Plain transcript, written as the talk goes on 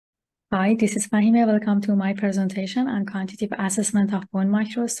Hi, this is Fahimeh. Welcome to my presentation on quantitative assessment of bone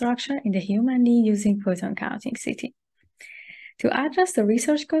microstructure in the human knee using photon-counting CT. To address the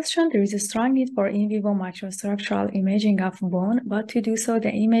research question, there is a strong need for in vivo microstructural imaging of bone, but to do so,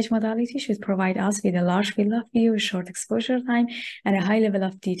 the image modality should provide us with a large field of view, short exposure time, and a high level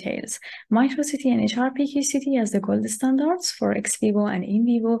of details. MicroCT and HRPQ-CT as the gold standards for ex vivo and in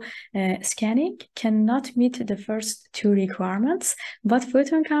vivo scanning cannot meet the first two requirements, but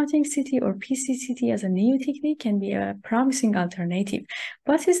photon-counting CT or PCCT as a new technique can be a promising alternative.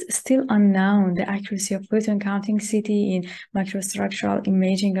 But it's still unknown the accuracy of photon-counting CT in microstructural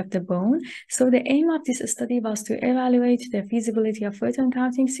imaging of the bone. So the aim of this study was to evaluate the feasibility of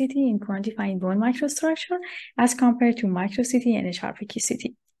photon-counting CT in quantifying bone microstructure as compared to micro-CT and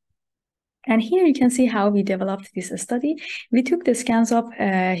HRPQ-CT. And here you can see how we developed this study. We took the scans of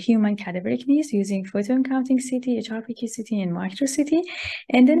human cadaveric knees using photon-counting CT, HRPQ-CT, and micro-CT.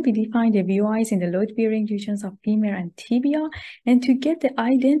 And then we defined the VOIs in the load-bearing regions of femur and tibia. And to get the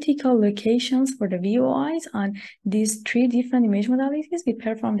identical locations for the VOIs on these three different image modalities, we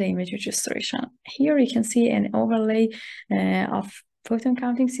performed the image registration. Here you can see an overlay of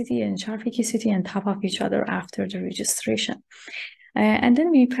photon-counting CT and HRPQ-CT on top of each other after the registration. And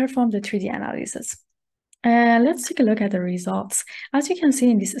then we perform the 3D analysis. Let's take a look at the results. As you can see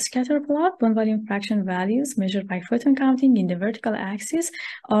in this scatter plot, bone volume fraction values measured by photon counting in the vertical axis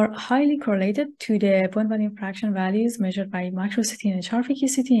are highly correlated to the bone volume fraction values measured by micro-CT and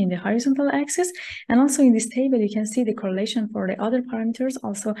HRPQ-CT in the horizontal axis. And also in this table, you can see the correlation for the other parameters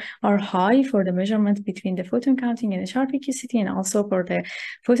also are high for the measurement between the photon counting and HRPQ-CT and also for the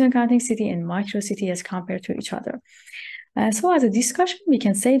photon counting CT and micro-CT as compared to each other. So as a discussion, we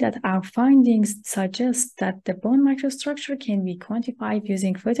can say that our findings suggest that the bone microstructure can be quantified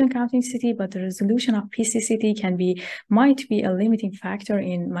using photon-counting CT, but the resolution of PCCT might be a limiting factor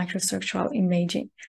in microstructural imaging.